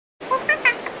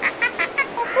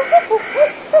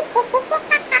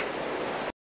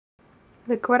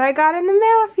Look what I got in the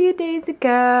mail a few days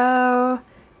ago.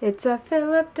 It's a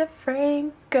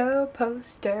PhillipDeFranco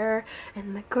poster.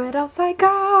 And look what else I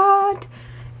got.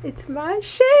 It's my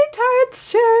Shaytards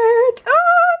shirt.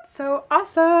 Oh, it's so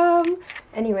awesome.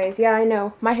 Anyways, yeah, I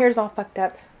know. My hair's all fucked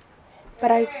up.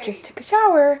 But I just took a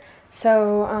shower.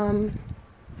 So,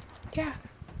 yeah.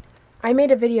 I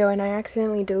made a video and I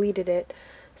accidentally deleted it.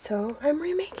 So I'm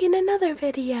remaking another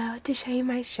video to show you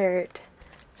my shirt.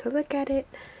 So look at it.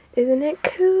 Isn't it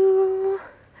cool?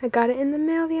 I got it in the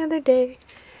mail the other day.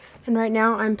 And right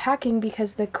now I'm packing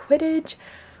because the Quidditch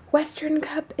Western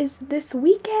Cup is this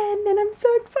weekend and I'm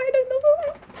so excited.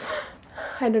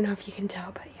 I don't know if you can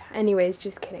tell, but yeah. Anyways,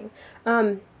 just kidding.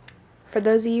 For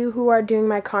those of you who are doing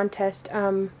my contest,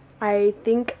 I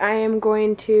think I am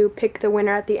going to pick the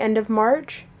winner at the end of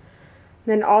March.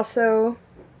 Then also,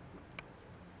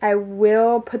 I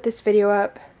will put this video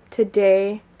up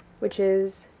today, which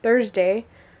is Thursday,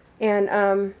 and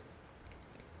I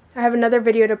have another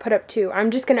video to put up too.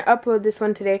 I'm just going to upload this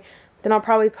one today, then I'll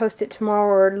probably post it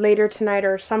tomorrow or later tonight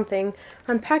or something.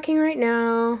 I'm packing right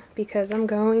now because I'm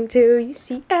going to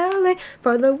UCLA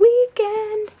for the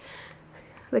weekend.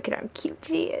 Look at how cute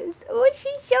she is. Oh,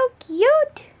 she's so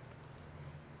cute.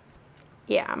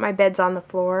 Yeah, my bed's on the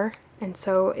floor, and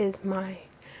so is my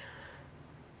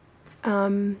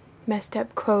messed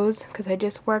up clothes because I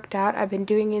just worked out. I've been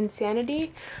doing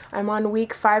Insanity. I'm on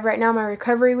week 5 right now, my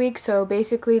recovery week, so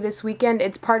basically this weekend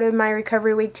it's part of my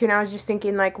recovery week too, and I was just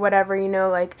thinking like whatever, you know,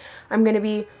 like I'm gonna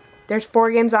be, there's 4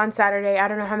 games on Saturday. I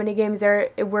don't know how many games we're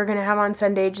gonna have on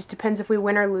Sunday. It just depends if we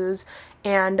win or lose.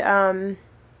 And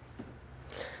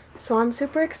so I'm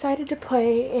super excited to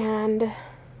play, and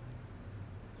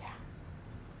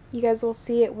you guys will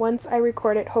see it once I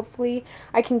record it. Hopefully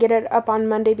I can get it up on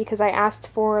Monday because I asked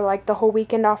for like the whole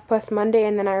weekend off plus Monday,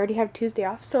 and then I already have Tuesday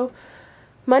off. So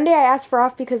Monday I asked for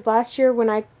off because last year when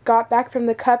I got back from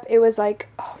the cup, it was like,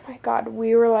 oh my god,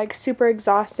 we were like super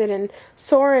exhausted and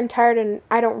sore and tired, and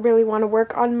I don't really want to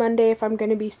work on Monday if I'm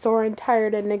going to be sore and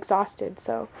tired and exhausted.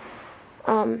 So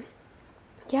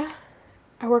yeah,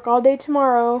 I work all day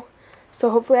tomorrow, so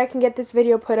hopefully I can get this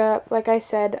video put up. Like I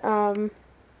said, I'm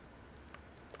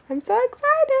so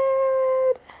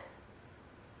excited.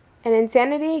 And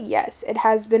Insanity, yes, it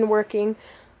has been working.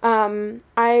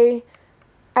 I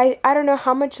don't know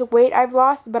how much weight I've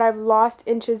lost, but I've lost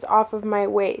inches off of my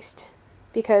waist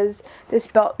because this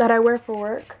belt that I wear for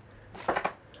work,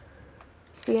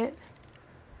 see it?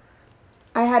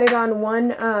 I had it on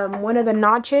one of the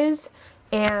notches,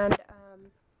 and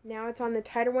now it's on the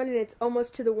tighter one, and it's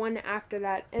almost to the one after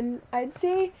that. And I'd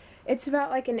say it's about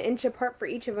like an inch apart for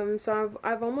each of them, so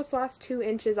I've almost lost 2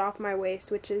 inches off my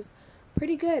waist, which is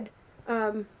pretty good.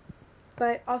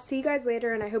 But I'll see you guys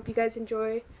later, and I hope you guys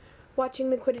enjoy watching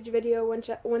the Quidditch video once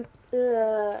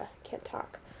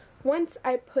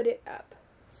I put it up.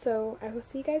 So I will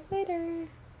see you guys later.